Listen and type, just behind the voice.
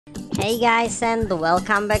Hey guys, and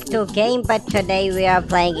welcome back to game. But today we are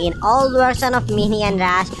playing in old version of Minion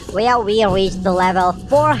Rush, where we reached the level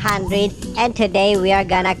 400, and today we are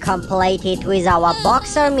gonna complete it with our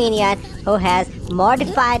boxer minion who has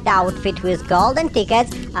modified outfit with golden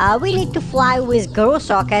tickets. We need to fly with Groove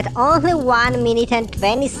Rocket, only 1 minute and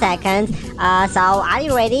 20 seconds. So are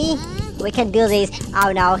you ready? We can do this.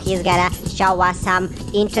 Oh no, he's gonna show us some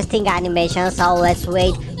interesting animations, so let's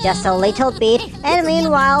wait just a little bit. And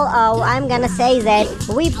meanwhile, I'm gonna say that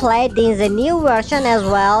we played in the new version as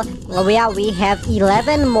well, where we have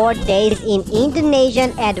 11 more days in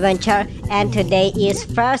Indonesian adventure, and today is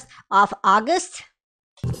 1st of August.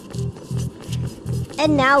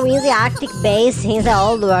 And now in the Arctic base, in the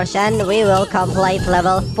old version, we will complete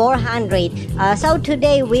level 400. So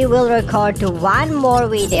today we will record one more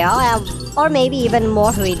video, or maybe even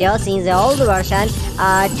more videos in the old version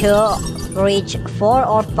to reach 4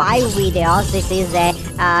 or 5 videos. This is the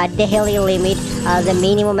daily limit, the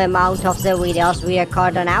minimum amount of the videos we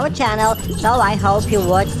record on our channel. So I hope you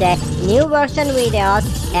watch the new version videos.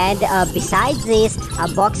 And besides this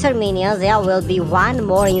boxer minions, there will be one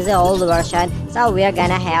more in the old version. So we are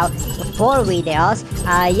gonna have 4 videos.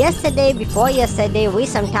 Before yesterday, we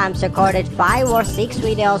sometimes recorded 5 or 6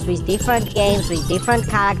 videos with different games, with different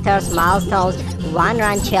characters, milestones, one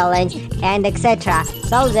run challenge, and etc.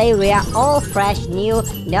 So they were all fresh, new,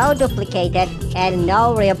 no duplicated, and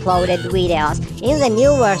no re-uploaded videos. In the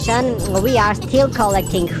new version, we are still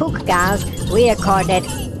collecting hook guns. We recorded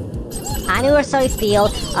Anniversary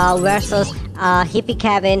Field versus Hippie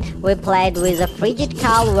Cabin. We played with a Frigid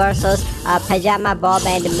Cow versus Pajama Bob,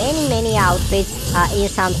 and many outfits in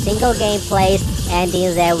some single gameplays and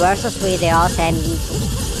in the versus videos, and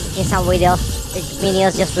in some videos the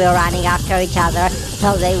minions just were running after each other,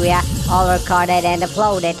 so they were all recorded and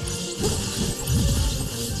uploaded.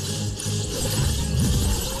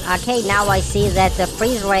 Okay, now I see that the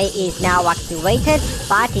freeze ray is now activated,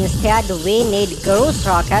 but instead we need Groove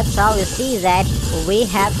Rocket. So you see that we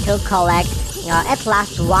have to collect at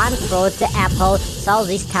last one fruit, the apple, so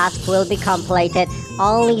this task will be completed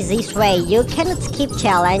only this way. You cannot skip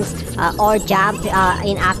challenge or jump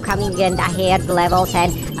in upcoming and ahead levels,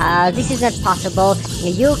 and this is not possible.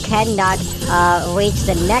 You cannot reach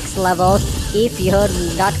the next levels if you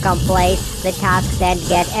do not complete the tasks and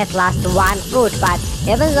get at last one fruit. But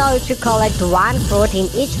even though if you collect one fruit in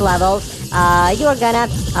each level, you are gonna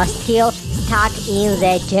still stuck in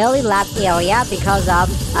the jelly lab area, because of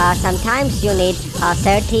sometimes you need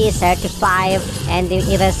 30, 35 and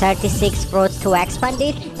even 36 fruits to expand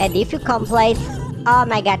it. And if you complete, oh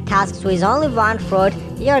my god, tasks with only one fruit,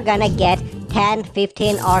 you're gonna get 10,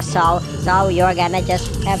 15 or so. So you're gonna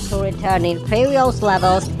just have to return in previous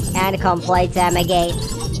levels and complete them again.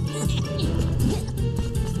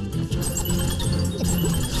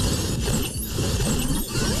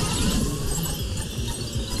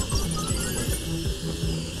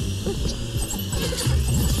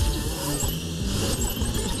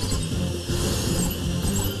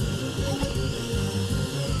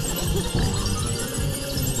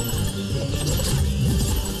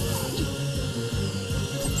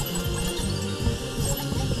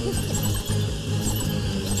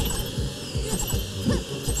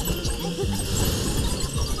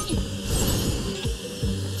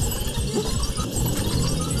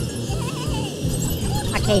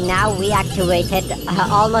 Okay, now we activated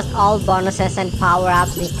almost all bonuses and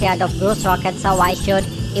power-ups instead of Groove Rocket, so I should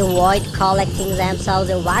avoid collecting them. So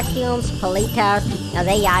the vacuums, polluters,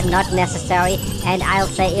 they are not necessary, and I'll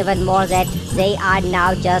say even more that they are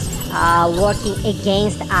now just working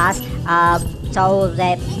against us. So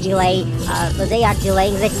they are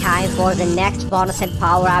delaying the time for the next bonus and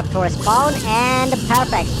power-up to respawn. And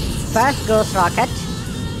perfect, first Groove Rocket.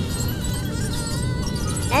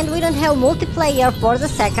 And we don't have multiplayer for the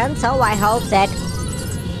second, so I hope that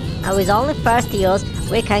with only first use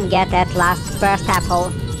we can get at last first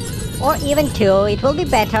apple, or even 2, it will be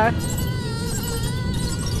better.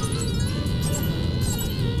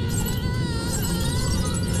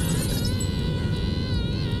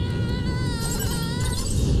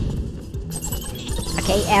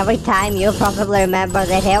 Okay, every time you probably remember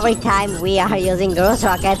that every time we are using Groove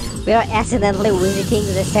Rocket, we are accidentally visiting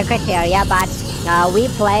the secret area, but we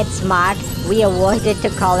played smart. We avoided to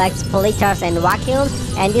collect splitters and vacuums,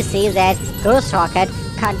 and you see that Groove Rocket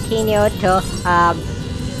continued to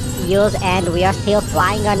use, and we are still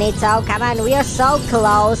flying on it. So come on, we are so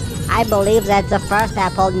close. I believe that the first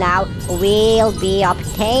apple now will be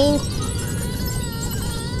obtained.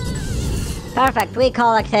 Perfect, we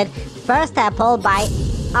collected first apple by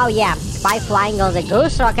flying on the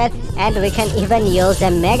Groove Rocket, and we can even use the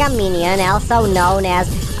Mega Minion, also known as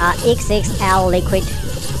XXL liquid.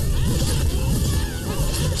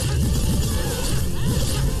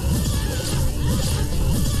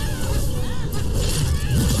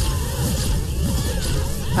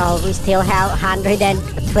 We still have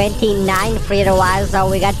 129 free revives, so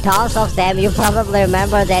we got tons of them. You probably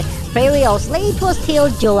remember that previously it was till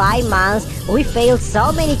July month. We failed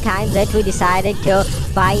so many times that we decided to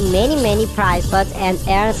buy many prize pots and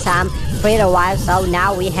earn some free revives. So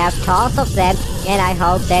now we have tons of them, and I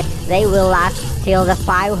hope that they will last till the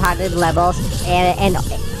 500 levels and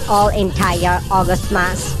all entire August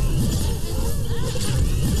month.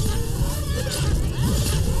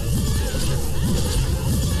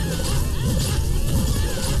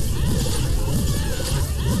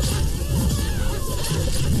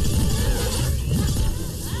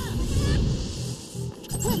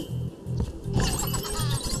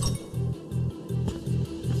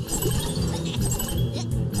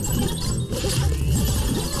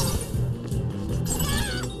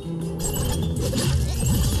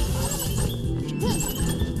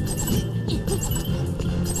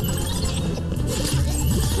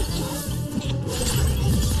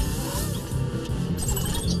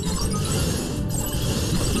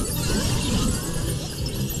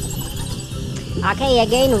 Okay,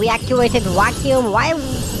 again we activated vacuum. Why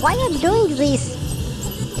I'm doing this?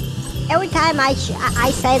 Every time I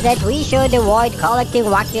say that we should avoid collecting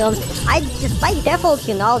vacuums, I just by default,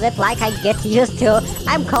 you know, that like I get used to,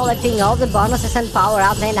 I'm collecting all the bonuses and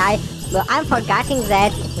power-ups, and I'm forgetting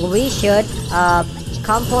that we should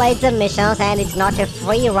complete the missions, and it's not a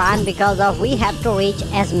free run because of we have to reach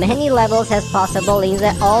as many levels as possible. In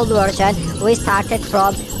the old version we started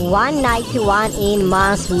from 191 in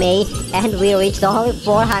month May and we reached only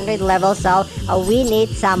 400 levels, so we need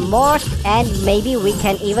some more, and maybe we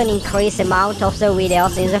can even increase amount of the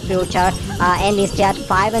videos in the future, and instead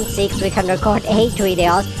 5 and 6 we can record 8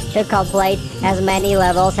 videos to complete as many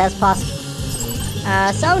levels as possible.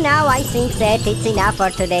 So now I think that it's enough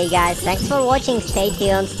for today, guys. Thanks for watching. Stay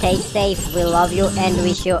tuned, stay safe. We love you and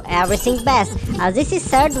wish you everything best. This is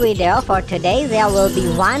third video for today. There will be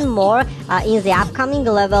one more in the upcoming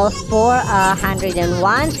level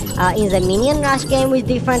 401 in the Minion Rush game with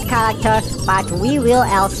different character. But we will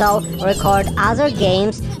also record other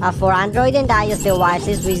games for Android and iOS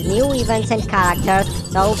devices with new events and characters.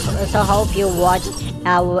 So hope you watched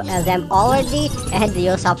them already and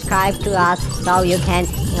you subscribe to us so you can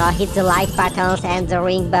hit the like buttons and the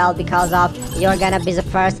ring bell, because of you're gonna be the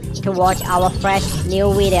first to watch our fresh new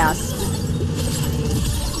videos.